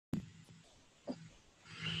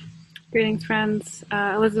Greetings, friends.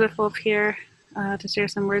 Elizabeth Wolff here to share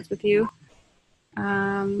some words with you.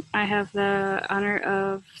 I have the honor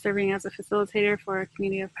of serving as a facilitator for a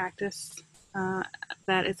community of practice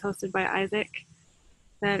that is hosted by Isaac,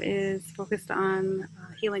 that is focused on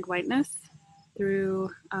healing whiteness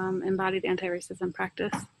through embodied anti-racism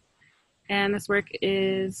practice. And this work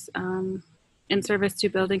is in service to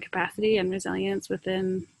building capacity and resilience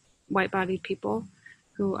within white-bodied people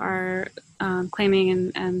who are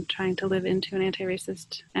claiming and trying to live into an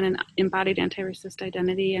anti-racist and an embodied anti-racist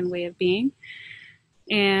identity and way of being.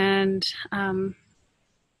 And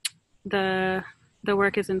the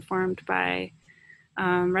work is informed by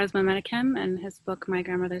Resmaa Menakem and his book, My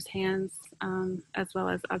Grandmother's Hands, as well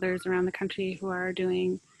as others around the country who are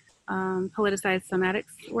doing politicized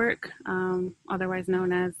somatics work, otherwise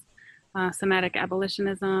known as somatic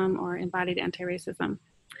abolitionism or embodied anti-racism.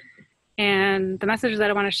 And the message that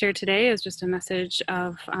I want to share today is just a message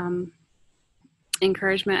of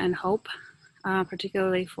encouragement and hope,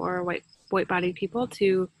 particularly for white-bodied people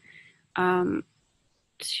to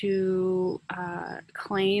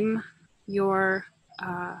claim your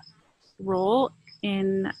role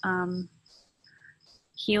in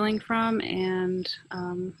healing from and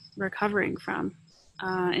recovering from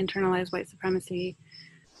internalized white supremacy.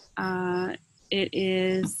 It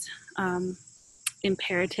is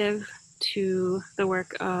imperative to the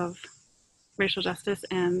work of racial justice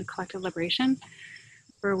and collective liberation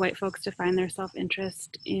for white folks to find their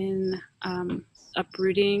self-interest in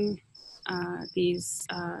uprooting these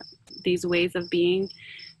ways of being,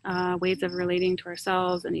 ways of relating to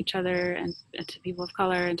ourselves and each other and to people of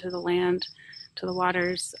color and to the land, to the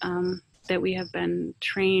waters, that we have been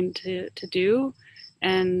trained to do.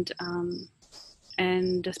 And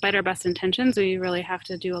despite our best intentions, we really have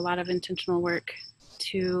to do a lot of intentional work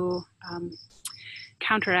to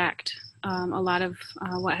counteract a lot of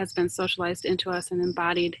what has been socialized into us and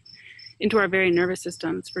embodied into our very nervous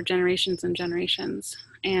systems for generations and generations.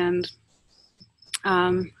 And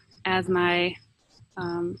as my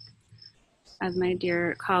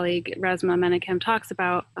dear colleague Resmaa Menakem talks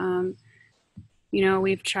about,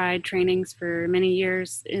 we've tried trainings for many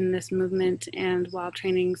years in this movement, and while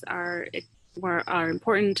trainings are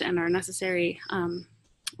important and are necessary,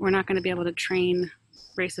 we're not going to be able to train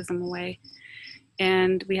racism away.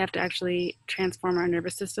 And we have to actually transform our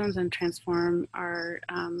nervous systems and transform our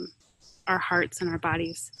hearts and our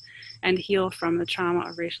bodies and heal from the trauma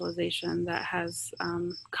of racialization that has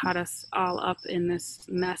caught us all up in this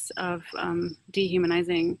mess of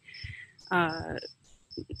dehumanizing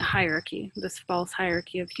hierarchy, this false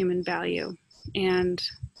hierarchy of human value. And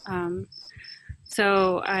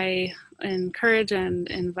so I encourage and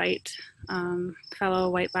invite fellow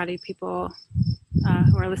white-bodied people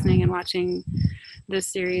who are listening and watching this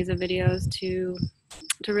series of videos to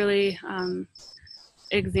really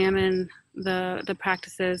examine the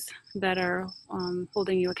practices that are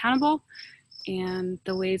holding you accountable and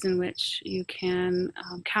the ways in which you can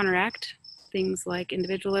counteract things like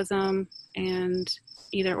individualism and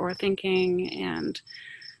either or thinking and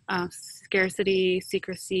scarcity,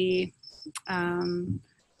 secrecy,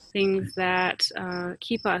 things that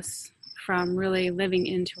keep us from really living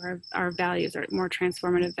into our values, our more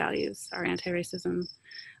transformative values, our anti-racism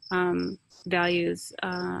values.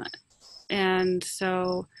 And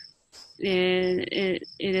so it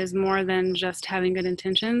is more than just having good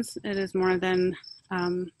intentions. It is more than,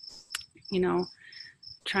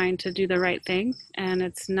 trying to do the right thing. And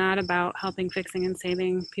it's not about helping, fixing, and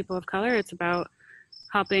saving people of color. It's about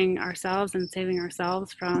helping ourselves and saving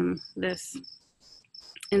ourselves from this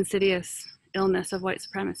insidious illness of white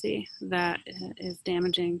supremacy that is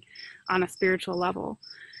damaging on a spiritual level,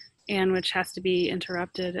 and which has to be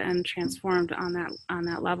interrupted and transformed on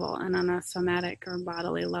that level, and on a somatic or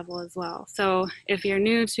bodily level as well. So if you're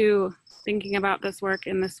new to thinking about this work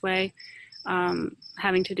in this way,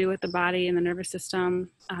 having to do with the body and the nervous system,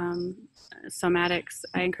 somatics,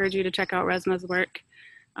 I encourage you to check out Resmaa's work.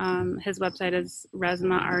 His website is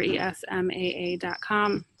resmaa,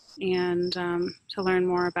 resmaa.com, and to learn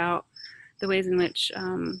more about the ways in which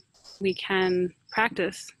we can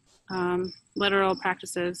practice literal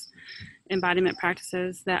practices, embodiment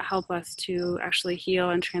practices that help us to actually heal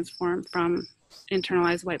and transform from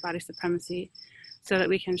internalized white body supremacy, so that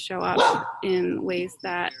we can show up in ways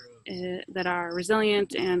that are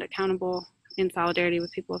resilient and accountable in solidarity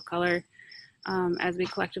with people of color as we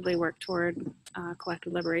collectively work toward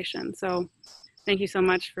collective liberation. So thank you so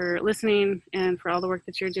much for listening and for all the work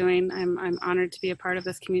that you're doing. I'm honored to be a part of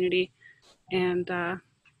this community, and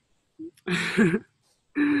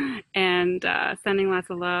sending lots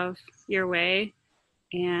of love your way.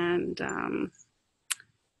 And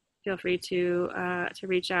feel free to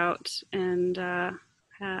reach out, and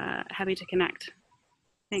happy to connect.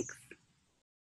 Thanks.